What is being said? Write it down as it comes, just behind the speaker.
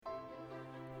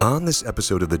On this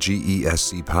episode of the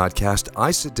GESC podcast,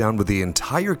 I sit down with the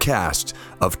entire cast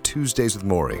of Tuesdays with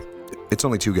Morrie. It's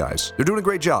only two guys. They're doing a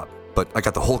great job, but I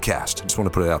got the whole cast. I just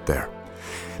want to put it out there.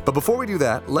 But before we do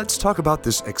that, let's talk about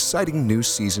this exciting new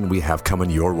season we have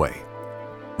coming your way.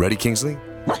 Ready, Kingsley?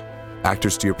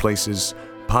 Actors to your places,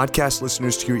 podcast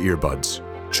listeners to your earbuds.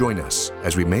 Join us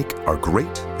as we make our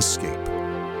great escape.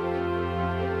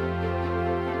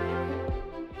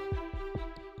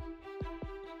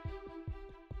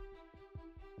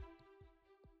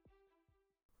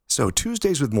 So,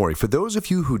 Tuesdays with Morrie. For those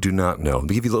of you who do not know, let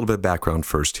me give you a little bit of background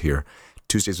first here.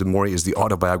 Tuesdays with Morrie is the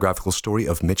autobiographical story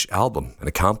of Mitch Albom, an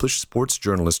accomplished sports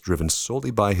journalist driven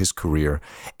solely by his career,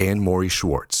 and Morrie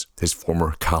Schwartz, his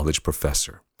former college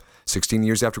professor. 16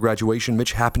 years after graduation,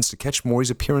 Mitch happens to catch Morrie's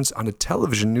appearance on a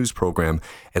television news program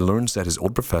and learns that his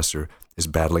old professor is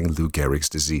battling Lou Gehrig's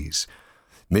disease.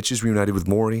 Mitch is reunited with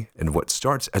Morrie, and what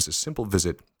starts as a simple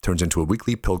visit turns into a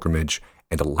weekly pilgrimage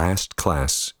and a last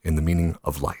class in the meaning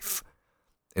of life.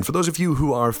 And for those of you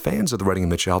who are fans of the writing of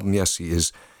Mitch Albom, yes, he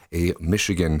is a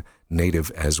Michigan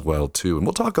native as well, too. And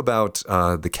we'll talk about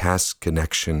the cast's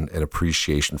connection and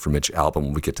appreciation for Mitch Albom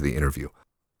when we get to the interview.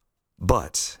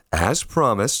 But as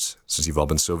promised, since you've all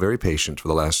been so very patient for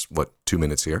the last, 2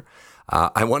 minutes here,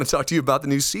 I want to talk to you about the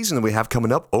new season that we have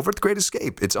coming up over at The Great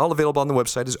Escape. It's all available on the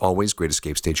website, as always,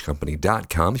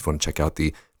 greatescapestagecompany.com. If you want to check out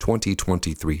the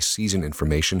 2023 season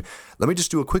information, let me just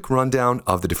do a quick rundown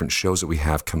of the different shows that we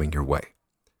have coming your way.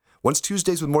 Once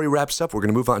Tuesdays with Morrie wraps up, we're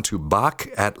going to move on to Bach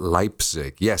at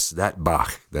Leipzig. Yes, that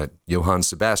Bach, that Johann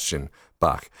Sebastian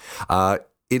Bach.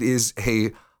 It is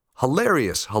a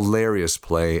hilarious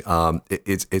play.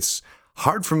 It's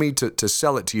hard for me to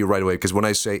sell it to you right away, because when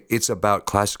I say it's about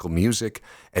classical music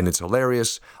and it's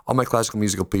hilarious, all my classical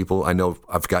musical people, I know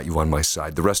I've got you on my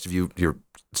side. The rest of you, you're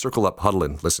circle up, huddle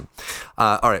in, listen.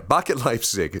 All right, Bach at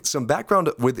Leipzig. Some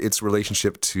background with its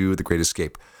relationship to The Great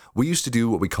Escape. We used to do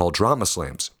what we call drama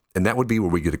slams. And that would be where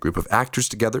we get a group of actors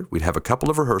together. We'd have a couple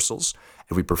of rehearsals,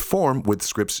 and we'd perform with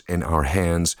scripts in our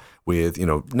hands with,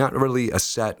 not really a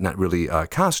set, not really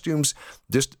costumes,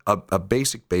 just a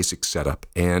basic setup.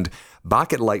 And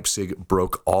Bach at Leipzig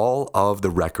broke all of the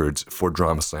records for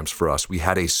drama slams for us. We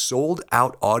had a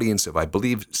sold-out audience of, I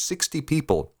believe, 60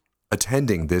 people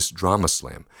attending this drama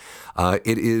slam.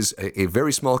 It is a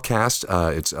very small cast.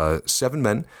 It's 7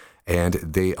 men, and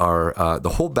they are,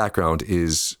 the whole background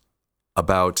is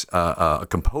about a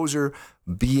composer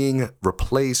being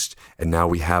replaced, and now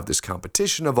we have this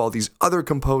competition of all these other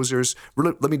composers.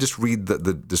 Let me just read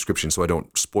the description so I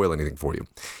don't spoil anything for you.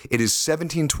 It is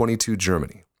 1722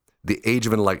 Germany, the Age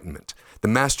of Enlightenment. The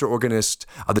master organist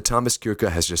of the Thomaskirche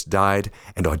has just died,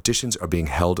 and auditions are being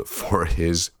held for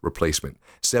his replacement.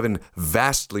 7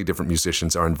 vastly different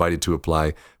musicians are invited to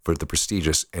apply for the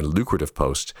prestigious and lucrative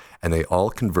post, and they all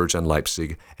converge on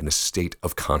Leipzig in a state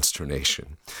of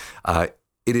consternation.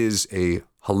 It is a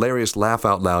hilarious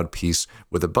laugh-out-loud piece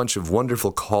with a bunch of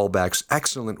wonderful callbacks,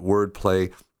 excellent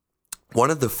wordplay.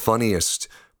 One of the funniest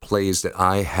plays that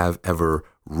I have ever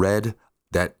read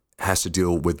that has to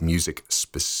deal with music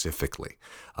specifically.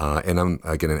 And I'm,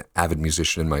 again, an avid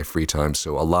musician in my free time,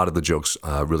 so a lot of the jokes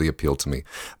really appeal to me.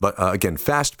 But again,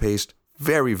 fast-paced,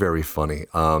 very, very funny.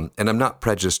 And I'm not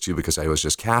prejudiced to because I was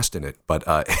just cast in it, but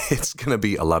it's going to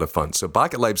be a lot of fun. So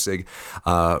Bach at Leipzig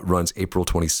runs April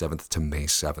 27th to May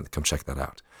 7th. Come check that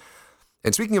out.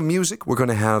 And speaking of music, we're going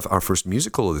to have our first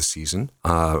musical of the season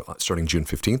starting June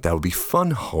 15th. That will be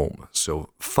Fun Home. So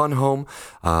Fun Home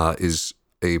is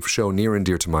a show near and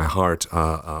dear to my heart.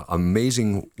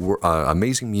 Amazing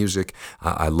music.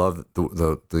 I love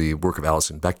the work of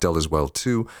Alison Bechdel as well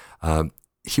too.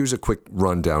 Here's a quick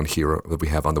rundown here that we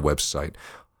have on the website.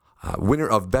 Winner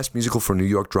of Best Musical for New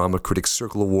York Drama Critics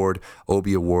Circle Award,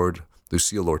 Obie Award,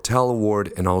 Lucille Lortel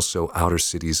Award, and also Outer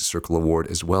Cities Circle Award,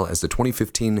 as well as the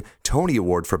 2015 Tony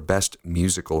Award for Best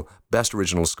Musical, Best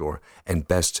Original Score, and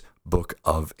Best Book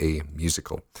of a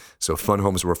Musical. So Fun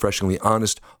Home is a refreshingly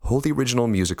honest, wholly original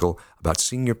musical about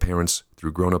seeing your parents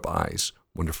through grown-up eyes.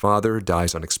 When her father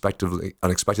dies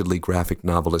unexpectedly, graphic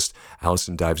novelist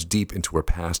Allison dives deep into her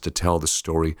past to tell the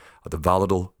story of the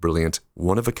volatile, brilliant,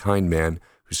 one-of-a-kind man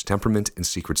whose temperament and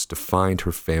secrets defined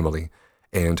her family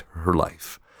and her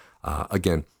life.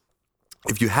 Again,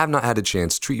 if you have not had a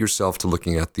chance, treat yourself to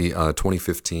looking at the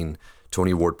 2015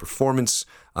 Tony Award performance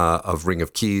of Ring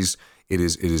of Keys. It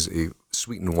is a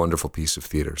sweet and wonderful piece of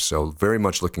theater. So very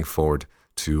much looking forward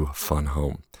to Fun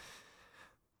Home.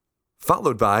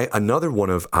 Followed by another one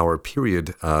of our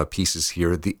period pieces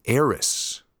here, The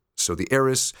Heiress. So The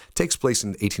Heiress takes place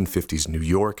in 1850s New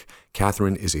York.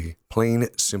 Catherine is a plain,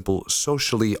 simple,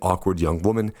 socially awkward young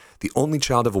woman, the only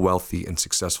child of a wealthy and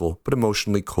successful but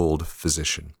emotionally cold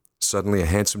physician. Suddenly, a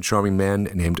handsome, charming man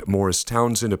named Morris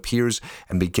Townsend appears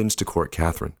and begins to court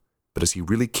Catherine. But does he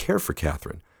really care for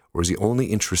Catherine, or is he only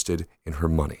interested in her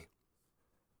money?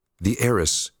 The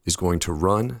Heiress is going to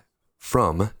run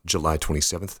from July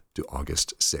 27th to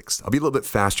August 6th. I'll be a little bit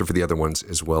faster for the other ones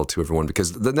as well, to everyone,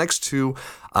 because the next two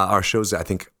are shows that I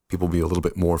think people will be a little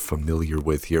bit more familiar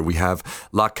with here. We have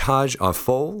La Cage aux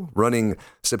Folles running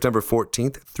September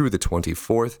 14th through the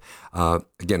 24th.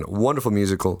 Again, wonderful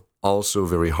musical, also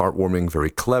very heartwarming,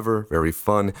 very clever, very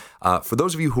fun. For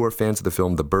those of you who are fans of the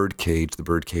film The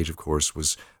Birdcage, of course,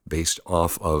 was based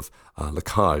off of La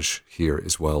Cage here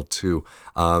as well, too.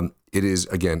 It is,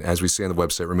 again, as we say on the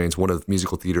website, remains one of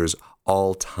musical theater's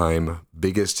all-time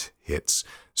biggest hits.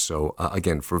 So,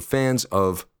 again, for fans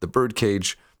of The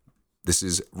Birdcage, this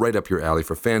is right up your alley.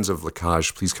 For fans of La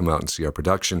Cage, please come out and see our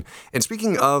production. And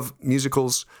speaking of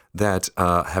musicals that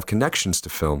have connections to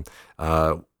film,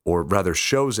 or rather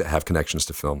shows that have connections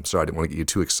to film. Sorry, I didn't want to get you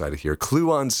too excited here.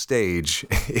 Clue on Stage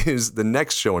is the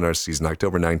next show in our season,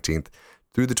 October 19th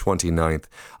through the 29th.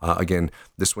 Again,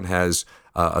 this one has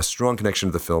a strong connection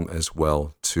to the film as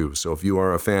well, too. So if you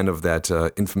are a fan of that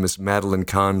infamous Madeline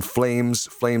Kahn flames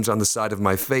on the side of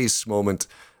my face moment,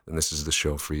 then this is the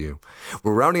show for you.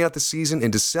 We're rounding out the season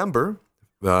in December.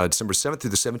 December 7th through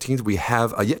the 17th, we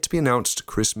have a yet-to-be-announced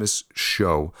Christmas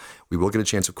show. We will get a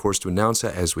chance, of course, to announce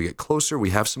that as we get closer. We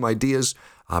have some ideas,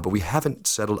 but we haven't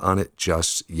settled on it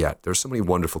just yet. There's so many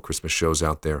wonderful Christmas shows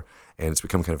out there, and it's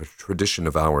become kind of a tradition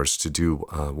of ours to do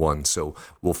one. So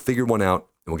we'll figure one out,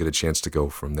 and we'll get a chance to go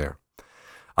from there.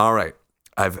 All right.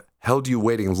 I've held you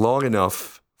waiting long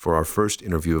enough for our first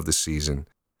interview of the season.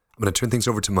 I'm going to turn things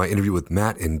over to my interview with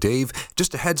Matt and Dave.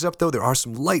 Just a heads up, though, there are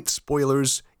some light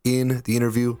spoilers in the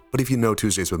interview, but if you know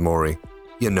Tuesdays with Morrie,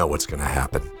 you know what's going to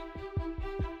happen.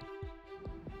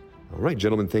 All right,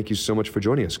 gentlemen, thank you so much for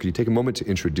joining us. Could you take a moment to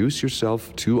introduce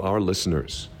yourself to our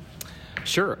listeners?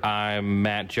 Sure. I'm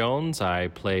Matt Jones. I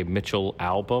play Mitchell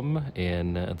Album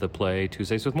in the play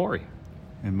Tuesdays with Morrie.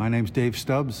 And my name's Dave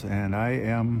Stubbs, and I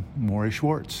am Morrie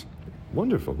Schwartz.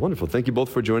 Wonderful, wonderful. Thank you both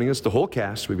for joining us. The whole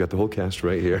cast, we've got the whole cast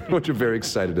right here, which we're very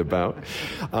excited about.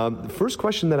 The first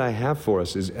question that I have for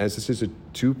us is, as this is a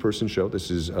two-person show,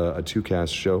 this is a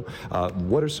two-cast show,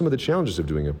 what are some of the challenges of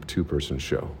doing a two-person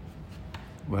show?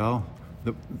 Well,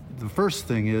 the first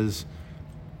thing is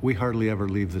we hardly ever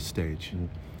leave the stage.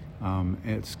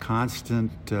 It's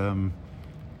constant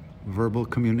verbal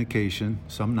communication,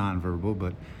 some nonverbal,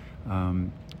 but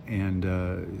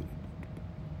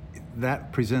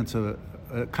that presents a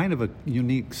kind of a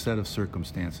unique set of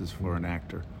circumstances for an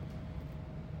actor.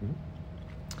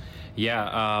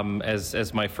 Yeah,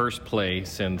 as my first play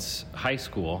since high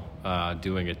school,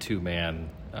 doing a two-man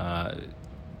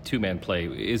play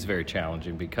is very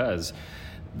challenging because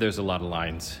there's a lot of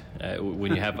lines.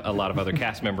 When you have a lot of other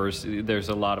cast members, there's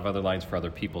a lot of other lines for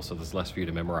other people, so there's less for you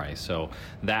to memorize. So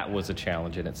that was a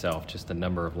challenge in itself, just the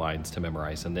number of lines to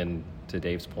memorize. And then to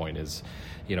Dave's point is,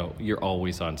 you're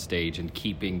always on stage and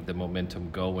keeping the momentum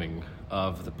going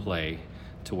of the play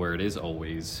to where it is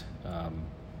always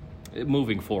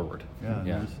moving forward.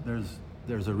 Yeah.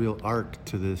 There's a real arc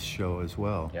to this show as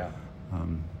well. Yeah.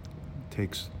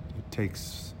 It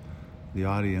takes the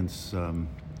audience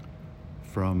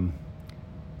from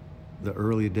the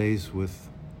early days with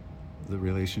the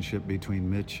relationship between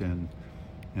Mitch and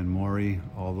Morrie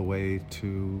all the way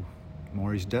to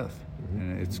Morrie's death.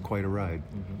 And it's quite a ride.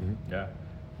 Yeah,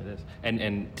 it is.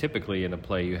 And typically in a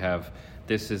play you have,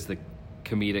 this is the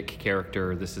comedic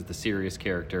character, this is the serious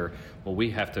character. Well, we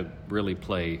have to really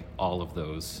play all of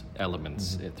those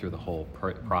elements through the whole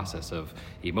process of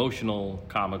emotional,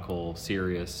 comical,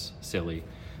 serious, silly.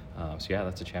 So yeah,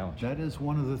 that's a challenge. That is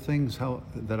one of the things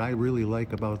that I really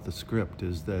like about the script,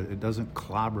 is that it doesn't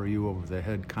clobber you over the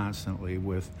head constantly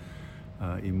with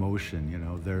emotion.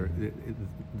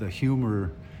 The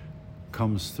humor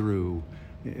comes through,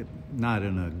 not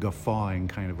in a guffawing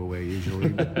kind of a way usually,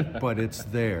 but it's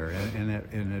there,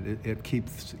 and it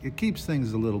keeps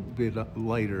things a little bit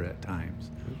lighter at times.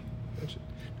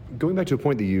 Going back to a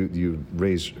point that you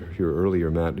raised here earlier,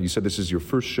 Matt, you said this is your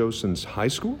first show since high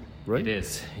school, right? It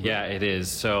is. Yeah, it is.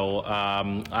 So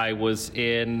I was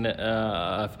in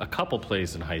a couple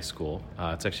plays in high school.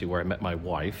 It's actually where I met my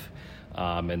wife.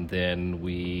 And then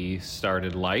we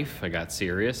started life. I got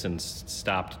serious and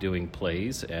stopped doing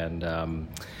plays. And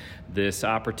this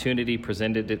opportunity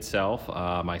presented itself.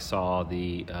 I saw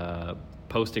the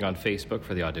posting on Facebook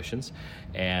for the auditions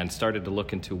and started to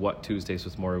look into what Tuesdays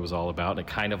with Morrie was all about. And it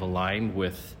kind of aligned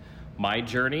with my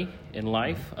journey in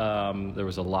life. There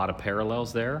was a lot of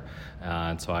parallels there,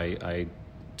 and so I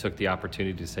took the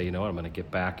opportunity to say, you know what, I'm going to get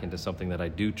back into something that I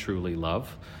do truly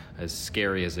love, as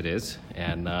scary as it is,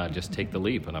 and just take the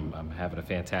leap. And I'm having a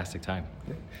fantastic time.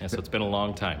 And so it's been a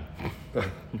long time.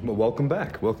 Well, welcome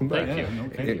back. Welcome back. Thank you.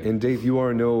 Thank you. And Dave, you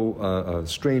are no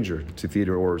stranger to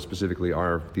theater, or specifically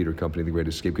our theater company, The Great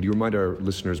Escape. Could you remind our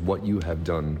listeners what you have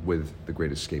done with The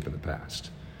Great Escape in the past?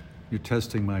 You're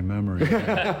testing my memory.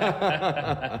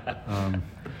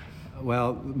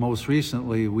 Well, most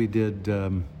recently we did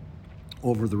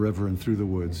Over the River and Through the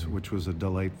Woods, which was a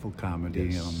delightful comedy.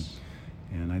 Yes.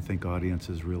 And I think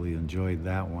audiences really enjoyed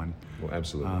that one. Well,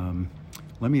 absolutely.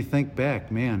 Let me think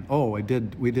back, man. Oh, we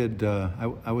did.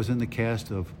 I was in the cast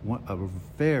of a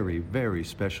very, very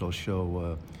special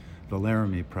show, The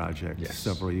Laramie Project, Yes.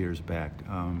 several years back,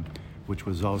 which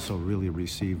was also really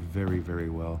received very, very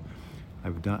well.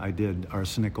 I did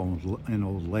Arsenic and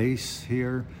Old Lace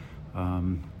here.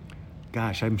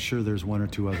 Gosh, I'm sure there's one or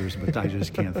two others, but I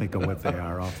just can't think of what they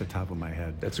are off the top of my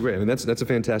head. That's great. I mean, that's a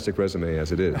fantastic resume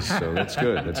as it is. So that's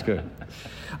good. That's good.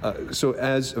 So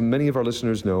as many of our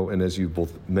listeners know, and as you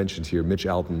both mentioned here, Mitch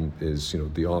Albom is,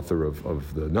 the author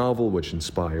of the novel, which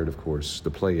inspired, of course,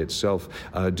 the play itself.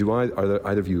 Are there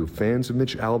either of you fans of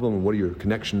Mitch Albom, and what are your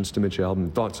connections to Mitch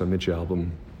Albom? Thoughts on Mitch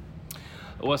Albom?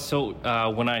 Well, so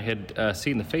when I had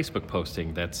seen the Facebook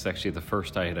posting, that's actually the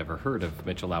first I had ever heard of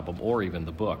Mitchell Albom or even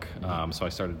the book. So I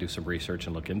started to do some research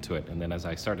and look into it. And then as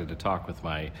I started to talk with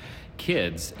my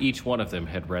kids, each one of them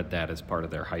had read that as part of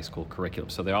their high school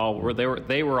curriculum. So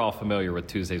they were all familiar with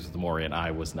Tuesdays with Morrie, and I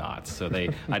was not. So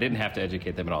I didn't have to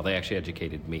educate them at all. They actually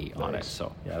educated me on it.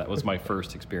 So yeah, that was my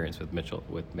first experience with Mitch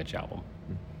Albom.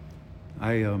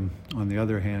 I, on the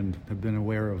other hand, have been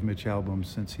aware of Mitch Albom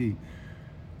since he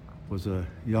was a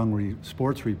young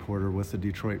sports reporter with the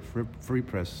Detroit Free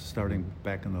Press starting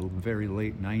back in the very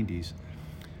late 90s,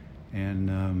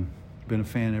 and been a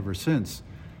fan ever since.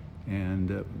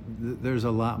 And there's a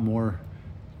lot more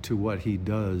to what he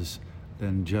does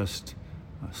than just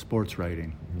sports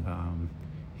writing.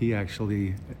 He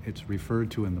actually, it's referred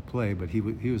to in the play, but he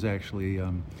was actually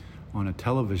on a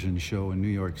television show in New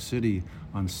York City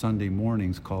on Sunday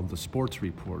mornings called The Sports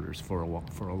Reporters for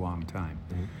a long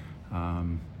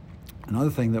time.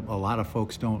 Another thing that a lot of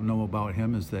folks don't know about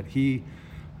him is that he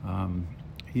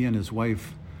and his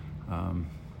wife,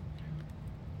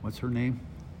 what's her name?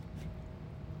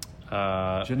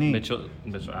 Janine. Mitchell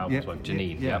Albom's wife,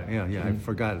 Janine. Yeah. I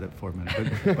forgot it for a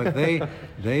minute. But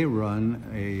they run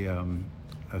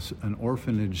an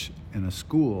orphanage and a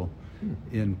school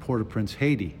in Port-au-Prince,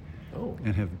 Haiti,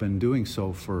 and have been doing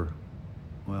so for,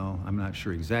 well, I'm not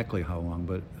sure exactly how long,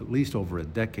 but at least over a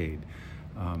decade.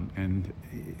 And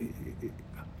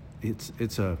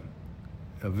it's a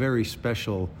very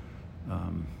special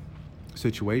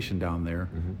situation down there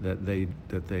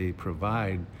that they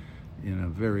provide in a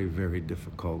very, very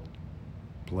difficult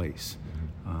place.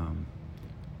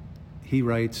 He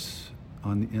writes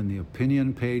in the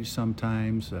opinion page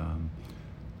sometimes.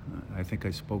 I think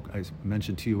I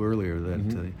mentioned to you earlier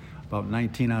that about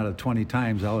 19 out of 20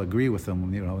 times I'll agree with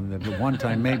them. The one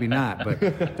time maybe not,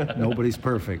 but nobody's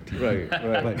perfect. Right.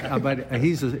 But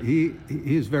he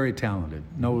is very talented.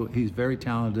 No, he's very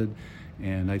talented,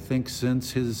 and I think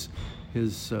since his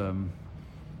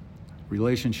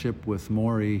relationship with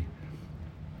Morrie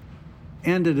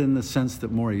ended in the sense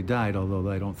that Morrie died, although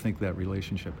I don't think that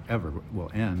relationship ever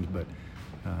will end, but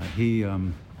he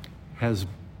has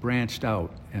branched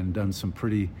out and done some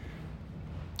pretty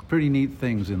neat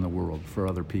things in the world for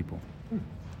other people.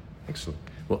 Excellent.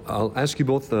 Well, I'll ask you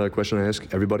both a question I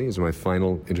ask everybody as my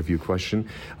final interview question.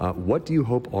 What do you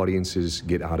hope audiences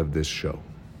get out of this show?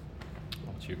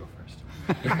 Why don't you go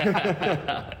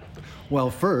first? Well,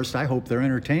 first, I hope they're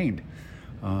entertained.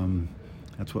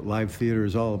 That's what live theater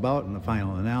is all about in the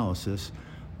final analysis.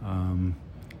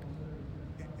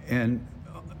 And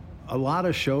a lot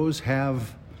of shows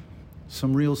have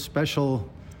some real special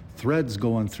threads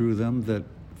going through them that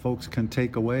folks can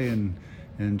take away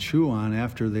and chew on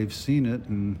after they've seen it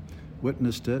and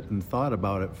witnessed it and thought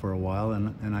about it for a while,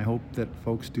 and I hope that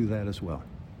folks do that as well.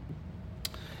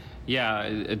 Yeah,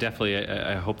 definitely.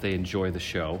 I hope they enjoy the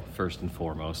show, first and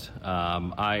foremost.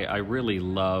 I really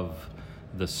love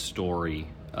the story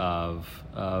of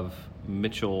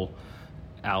Mitchell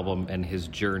Albom and his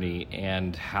journey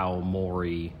and how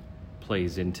Morrie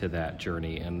plays into that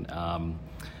journey. And,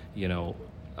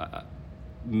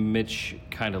 Mitch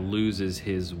kind of loses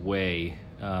his way,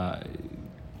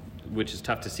 which is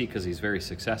tough to see because he's very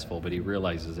successful, but he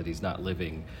realizes that he's not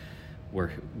living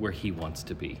where he wants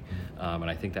to be. And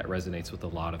I think that resonates with a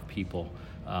lot of people.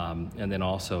 And then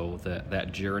also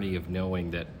that journey of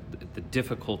knowing that the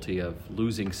difficulty of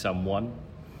losing someone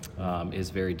is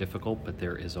very difficult, but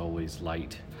there is always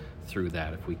light through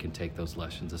that if we can take those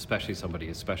lessons, especially somebody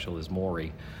as special as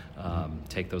Morrie,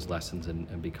 take those lessons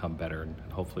and become better. And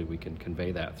hopefully we can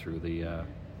convey that through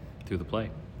the play.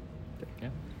 Yeah.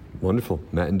 Wonderful.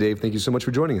 Matt and Dave, thank you so much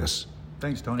for joining us.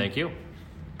 Thanks, Tony. Thank you.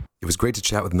 It was great to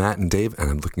chat with Matt and Dave, and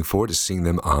I'm looking forward to seeing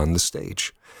them on the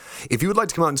stage. If you would like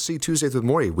to come out and see Tuesdays with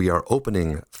Morrie, we are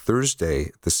opening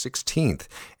Thursday the 16th,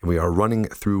 and we are running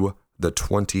through the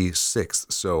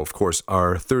 26th. So, of course,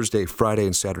 our Thursday, Friday,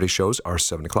 and Saturday shows are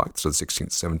 7 o'clock. So the 16th,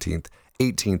 17th,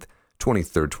 18th,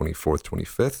 23rd, 24th,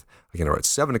 25th, again, are at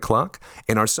 7 o'clock.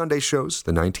 And our Sunday shows,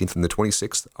 the 19th and the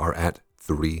 26th, are at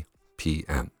 3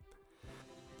 p.m.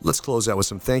 Let's close out with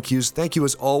some thank yous. Thank you,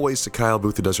 as always, to Kyle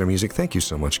Booth, who does our music. Thank you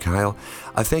so much, Kyle.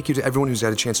 Thank you to everyone who's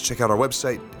had a chance to check out our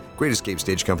website,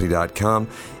 greatescapestagecompany.com.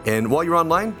 And while you're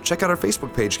online, check out our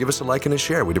Facebook page. Give us a like and a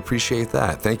share. We'd appreciate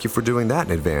that. Thank you for doing that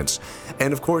in advance.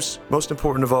 And, of course, most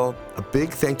important of all, a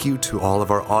big thank you to all of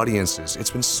our audiences.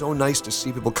 It's been so nice to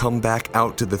see people come back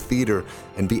out to the theater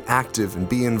and be active and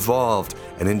be involved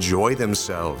and enjoy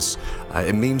themselves.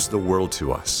 It means the world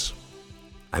to us.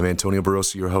 I'm Antonio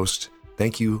Barroso, your host.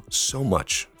 Thank you so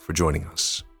much for joining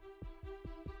us.